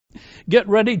Get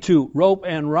ready to rope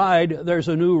and ride. There's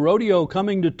a new rodeo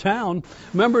coming to town.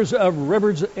 Members of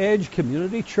River's Edge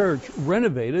Community Church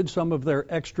renovated some of their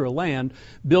extra land,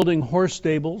 building horse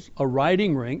stables, a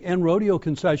riding ring, and rodeo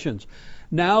concessions.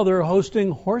 Now they're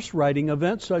hosting horse riding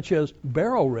events such as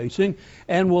barrel racing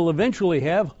and will eventually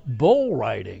have bull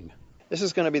riding. This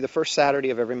is going to be the first Saturday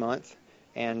of every month,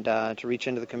 and to reach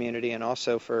into the community and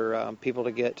also for people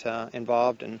to get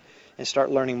involved and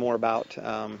start learning more about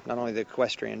not only the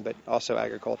equestrian but also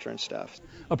agriculture and stuff.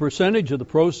 A percentage of the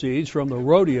proceeds from the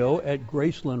rodeo at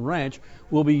Graceland Ranch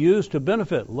will be used to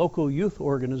benefit local youth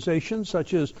organizations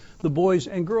such as the Boys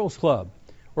and Girls Club.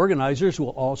 Organizers will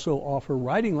also offer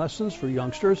riding lessons for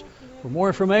youngsters. For more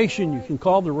information, you can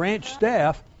call the ranch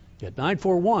staff at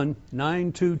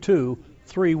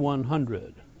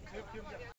 941-922-3100.